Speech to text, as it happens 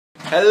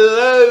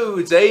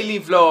Hello, daily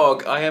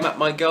vlog. I am at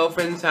my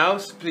girlfriend's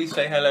house. Please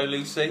say hello,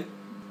 Lucy.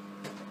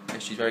 Yeah,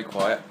 she's very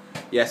quiet.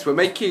 Yes, we're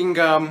making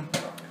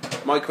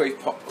microwave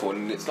popcorn,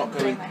 and it's not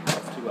going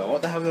too well.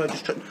 What the hell did I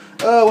just try?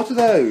 Oh, what are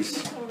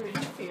those?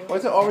 Why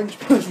is it orange?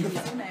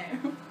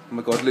 Oh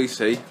my God,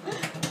 Lucy.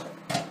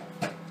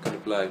 It's gonna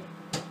blow.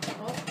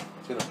 What?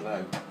 It's gonna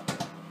blow.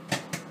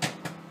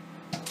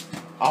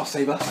 I'll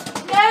save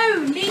us.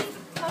 No,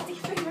 leave bloody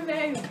thing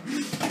alone.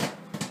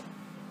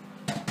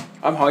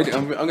 I'm hiding.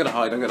 I'm gonna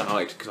hide. I'm gonna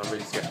hide because I'm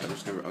really scared.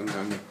 I'm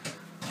gonna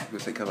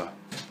take cover.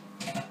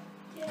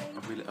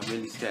 I'm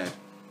really scared.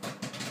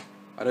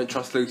 I don't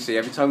trust Lucy.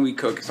 Every time we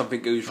cook,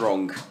 something goes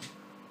wrong.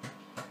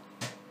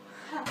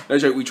 No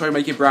joke. We tried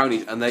making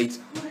brownies and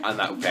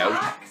that failed.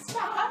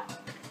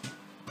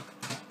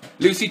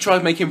 Lucy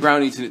tried making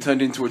brownies and it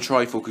turned into a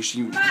trifle because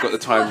she got the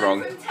time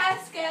wrong. From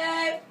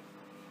Tesco.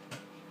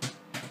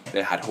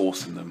 They had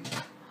horse in them.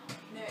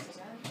 No, it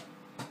doesn't.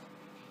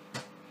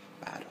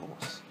 Bad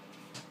horse.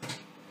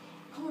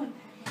 Come on.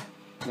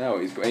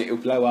 No, it'll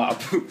blow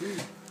up.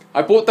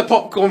 I bought the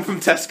popcorn from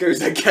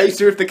Tesco's, okay,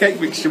 so if the cake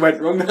mixture went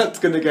wrong, that's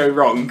going to go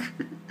wrong.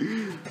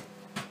 I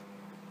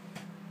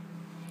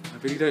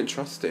really don't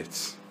trust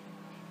it.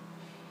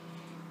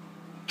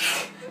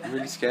 I'm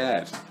really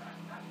scared.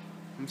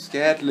 I'm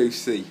scared,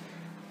 Lucy.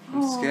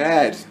 I'm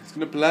scared. It's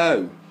going to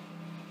blow.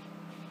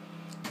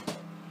 Oh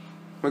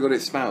my God,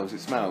 it smells. It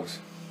smells.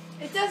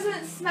 It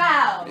doesn't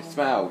smell. It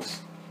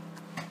smells.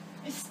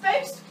 It's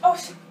supposed to... Oh,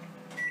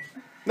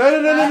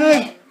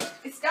 No.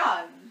 It's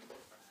done.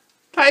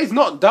 That is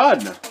not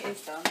done. It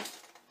is done.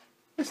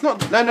 It's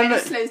not. No.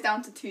 It slows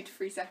down to 2 to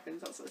 3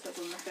 seconds. That's what it says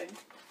on the thing.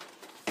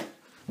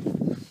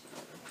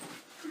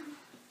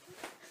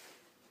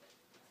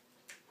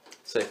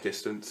 Safe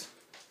distance.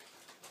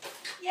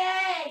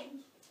 Yay!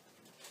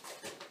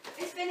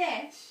 It's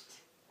finished.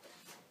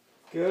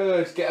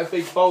 Good. Get a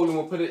big bowl and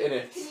we'll put it in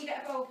it. Can you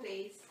get a bowl,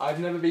 please? I've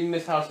never been in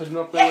this house. I've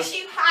not. Yes,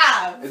 you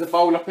have. There's a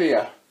bowl up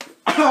here.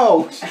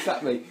 Ow! She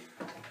slapped me.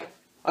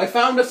 I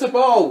found us a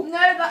bowl. No,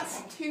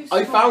 that's too small.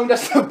 I found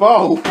us a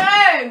bowl.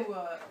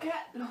 No!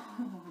 Get lost.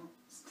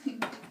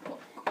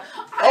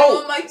 I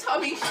want my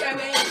tummy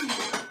showing.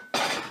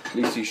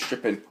 Lucy's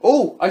stripping.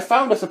 Oh, I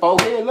found us a bowl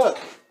here. Look.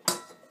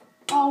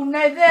 Oh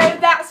no,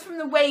 that's from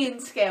the weighing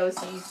scales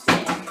you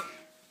did.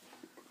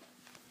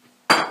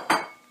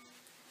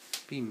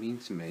 Being mean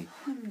to me.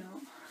 I'm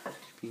not.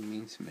 Being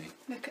mean to me.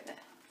 Look at this.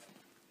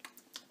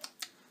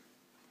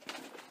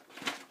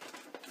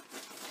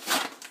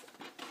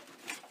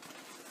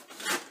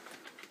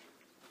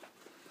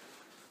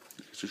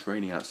 It's just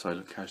raining outside.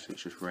 Look, casually,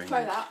 it's just raining.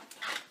 Try that.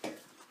 A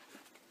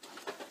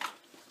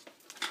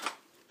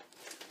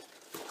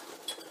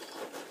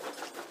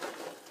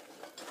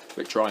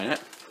bit dry, isn't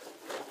it?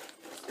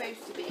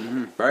 Supposed to be.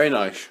 Very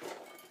nice.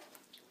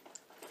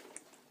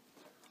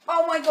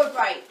 Oh my God!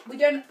 Right, we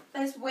don't.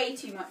 There's way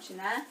too much in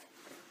there.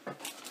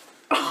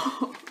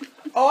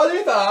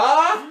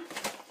 Oliver!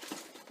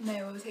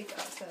 No, we'll take it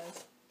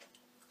upstairs.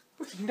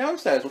 We're sitting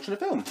downstairs watching a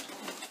film.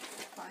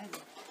 Fine.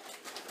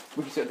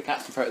 We can sit with the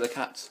cats and throw it at the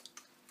cats.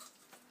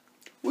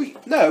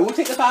 No, we'll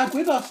take the bag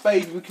with us,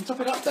 baby. We can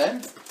top it up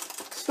then.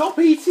 Stop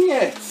eating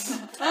it!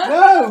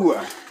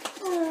 No!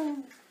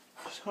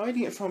 She's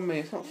hiding it from me.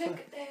 It's not fair. Look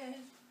at this.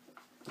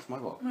 That's my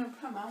what? No,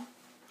 come on.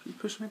 You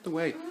push me out the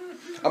way.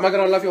 Oh my God,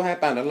 I love your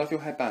headband. I love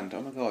your headband.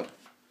 Oh my God.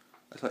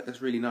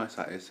 That's really nice,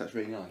 that is. That's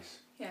really nice.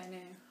 Yeah, I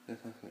know.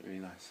 That's really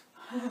nice.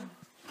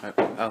 Right,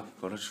 oh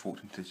God, I just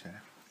walked into the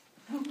chair.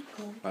 Oh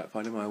God. Right,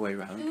 finding my way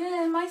round.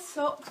 My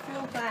socks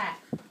feel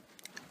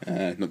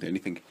wet. Not the only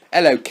thing.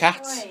 Hello,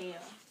 cat. Wait.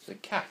 The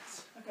cat.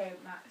 Okay,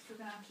 Max, we're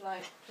gonna have to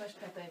push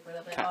Pepe over a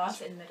little bit. Cat. I'll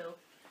sit in the middle.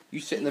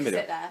 You sit in the middle.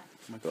 Sit there.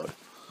 Oh my God.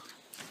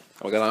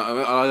 Oh my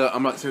God,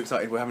 I'm like so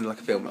excited. We're having like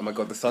a film. Oh my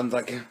God, the sun's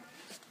like.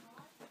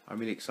 I'm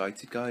really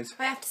excited, guys.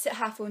 I have to sit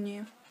half on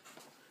you.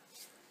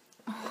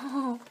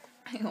 Oh,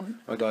 hang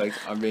on. Oh guys,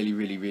 I'm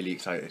really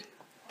excited.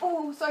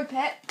 Oh, sorry,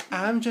 Pet.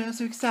 I'm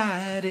just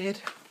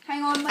excited.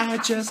 Hang on, I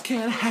just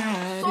can't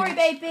hide. Sorry,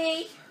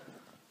 baby.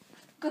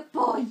 Good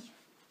boy.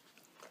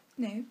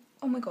 No.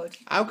 Oh my God.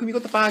 How come you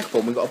got the bag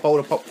full? We've got a bowl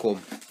of popcorn.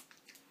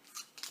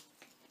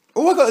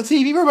 Oh, I got the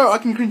TV remote. I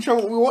can control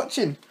what we're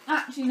watching.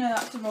 Actually, no,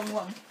 that's the wrong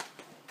one.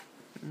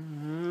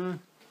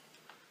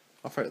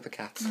 I'll throw it at the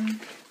cat.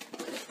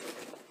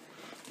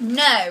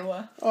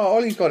 No. Oh,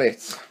 Ollie's got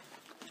it.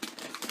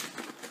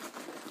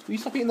 Will you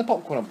stop eating the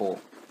popcorn I bought?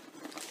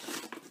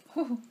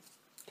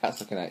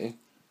 Cat's looking at you.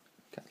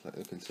 Cat's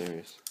looking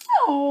serious.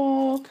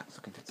 Oh. Cat's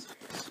looking dead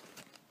serious.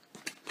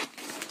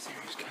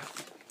 Serious cat.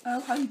 Oh,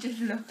 how you just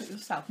look at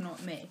yourself,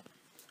 not me.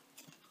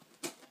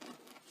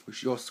 We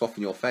should all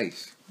soften your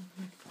face.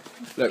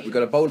 Look, we've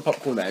got a bowl of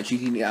popcorn there and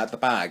she's eating it out of the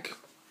bag.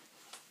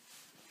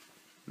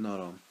 Not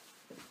on.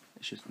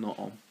 It's just not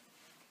on.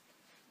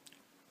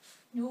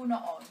 You're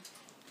not on.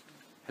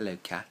 Hello,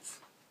 cat.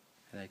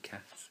 Hello,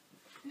 cat.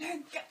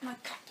 No, get my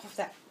cat off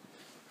there.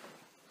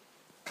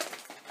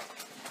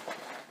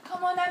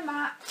 Come on then,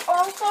 Matt.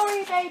 Oh,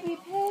 sorry, baby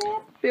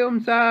pig.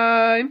 Film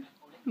time.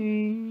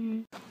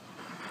 Look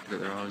at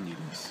their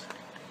onions.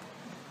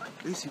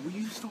 Lucy, will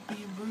you stop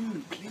being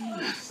rude,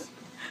 please?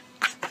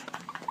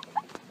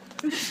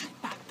 Lucy,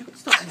 back. Don't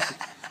stop Lucy.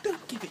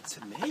 Don't give it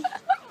to me.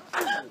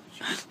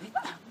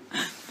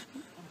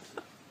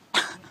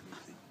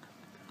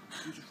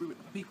 You just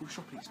ruined people's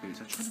shopping experience.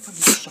 I'm trying to find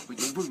you shop, but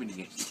you're ruining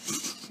it.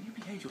 Can you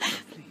behave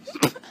yourself, please?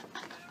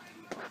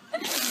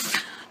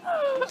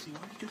 Lucy, why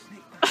did you just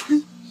nick that?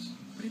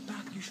 Put it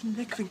back. You shouldn't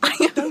nick things.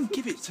 Don't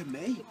give it to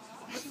me.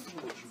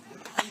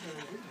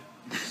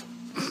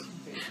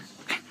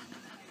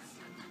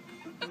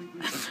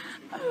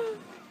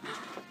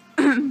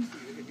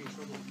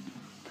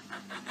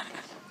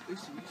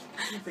 Lucy,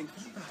 you think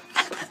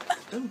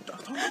that? Don't. I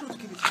told you not to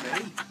give it to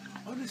me.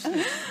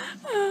 Honestly.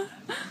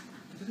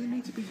 There don't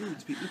need to be rude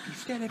to people. Look, you've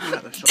scared everyone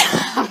out of the shop.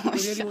 You're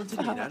the only ones in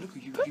here now. Look,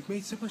 you've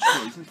made so much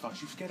noise and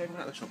fuss. You've scared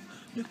everyone out of the shop.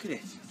 Look at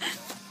it.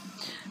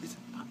 It's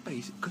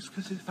basic.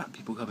 Because there's fat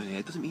people coming here,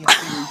 it doesn't mean you have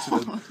to be rude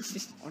to them.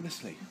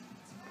 Honestly.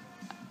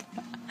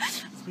 It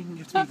doesn't mean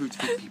you have to be rude to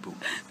big people.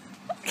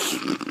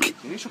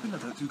 You're shopping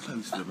don't do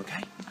clothes for them,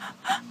 okay?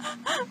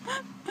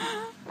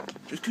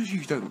 Just because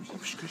you don't.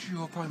 Just because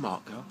you're a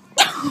Primark girl.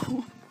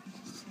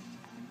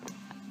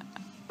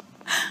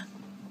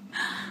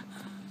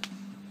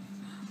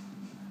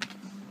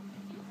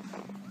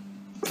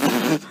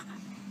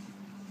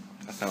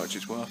 That's how much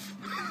it's worth.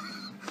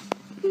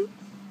 You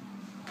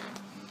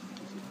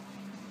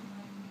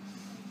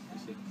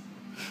see?